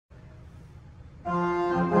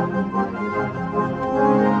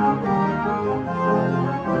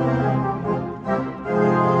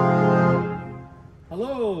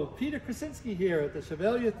Krasinski here at the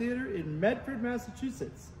Chevalier Theatre in Medford,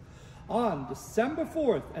 Massachusetts. On December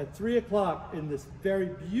 4th at 3 o'clock in this very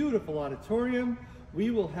beautiful auditorium, we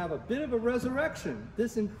will have a bit of a resurrection.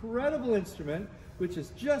 This incredible instrument, which has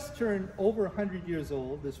just turned over 100 years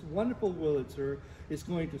old, this wonderful Wurlitzer, is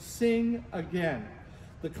going to sing again.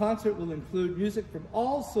 The concert will include music from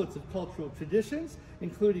all sorts of cultural traditions,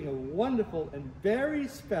 including a wonderful and very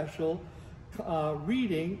special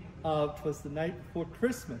reading of "'Twas the Night Before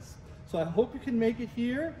Christmas." So I hope you can make it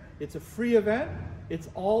here. It's a free event. It's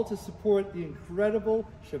all to support the incredible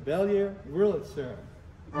Chevalier Wurlitzer.